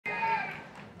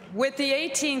With the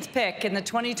 18th pick in the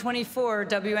 2024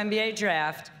 WNBA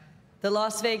Draft, the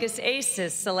Las Vegas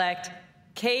Aces select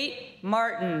Kate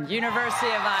Martin, University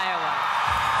of Iowa.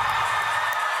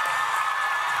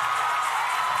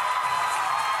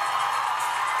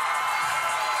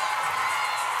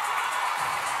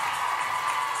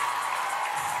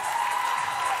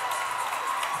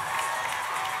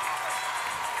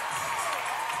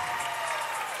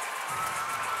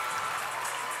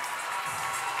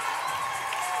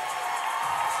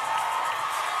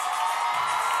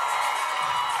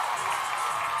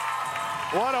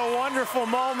 What a wonderful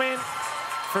moment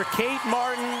for Kate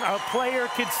Martin, a player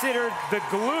considered the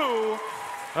glue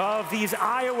of these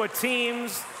Iowa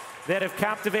teams that have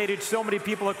captivated so many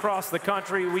people across the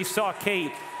country. We saw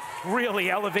Kate really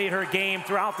elevate her game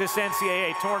throughout this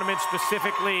NCAA tournament,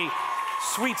 specifically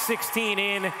Sweet 16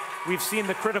 in. We've seen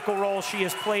the critical role she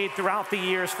has played throughout the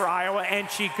years for Iowa, and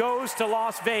she goes to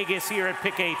Las Vegas here at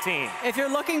pick 18. If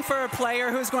you're looking for a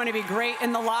player who's going to be great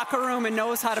in the locker room and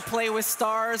knows how to play with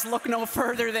stars, look no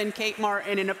further than Kate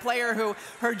Martin, and a player who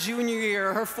her junior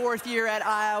year, her fourth year at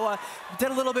Iowa, did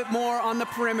a little bit more on the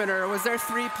perimeter, was their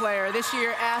three-player. This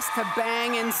year asked to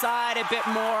bang inside a bit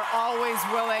more, always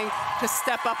willing to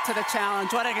step up to the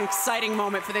challenge. What an exciting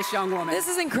moment for this young woman. This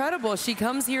is incredible. She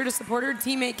comes here to support her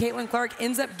teammate, Caitlin Clark,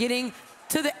 ends up getting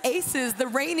to the Aces, the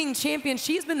reigning champion.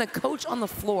 She's been the coach on the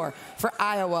floor for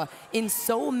Iowa in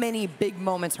so many big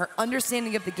moments. Her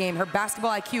understanding of the game, her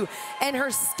basketball IQ, and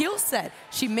her skill set.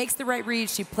 She makes the right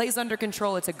reads. She plays under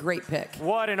control. It's a great pick.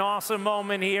 What an awesome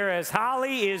moment here as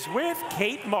Holly is with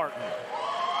Kate Martin.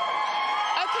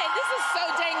 Okay, this is so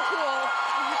dang cool.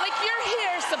 Like, you're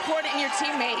here supporting your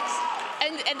teammates.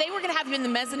 And they were going to have you in the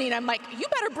mezzanine. I'm like, you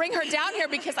better bring her down here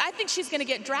because I think she's going to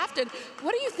get drafted.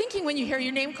 What are you thinking when you hear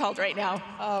your name called right now?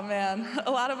 Oh, man,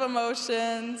 a lot of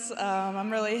emotions.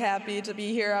 I'm really happy to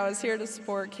be here. I was here to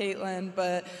support Caitlin,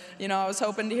 but, you know, I was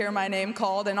hoping to hear my name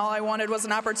called, and all I wanted was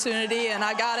an opportunity, and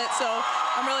I got it, so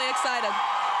I'm really excited.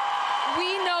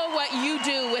 We know what you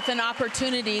do with an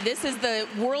opportunity. This is the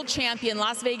world champion,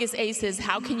 Las Vegas Aces.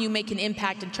 How can you make an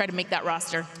impact and try to make that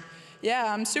roster?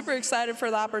 Yeah, I'm super excited for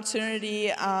the opportunity.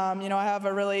 You know, I have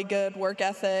a really good work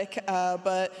ethic,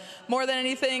 but more than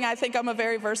anything, I think I'm a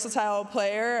very versatile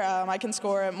player. I can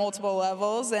score at multiple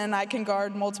levels, and I can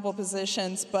guard multiple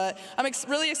positions. But I'm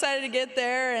really excited to get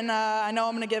there, and I know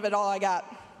I'm going to give it all I got.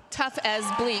 Tough as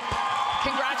bleep.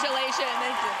 Congratulations.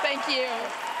 Thank you. Thank you.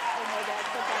 Oh my God,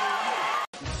 so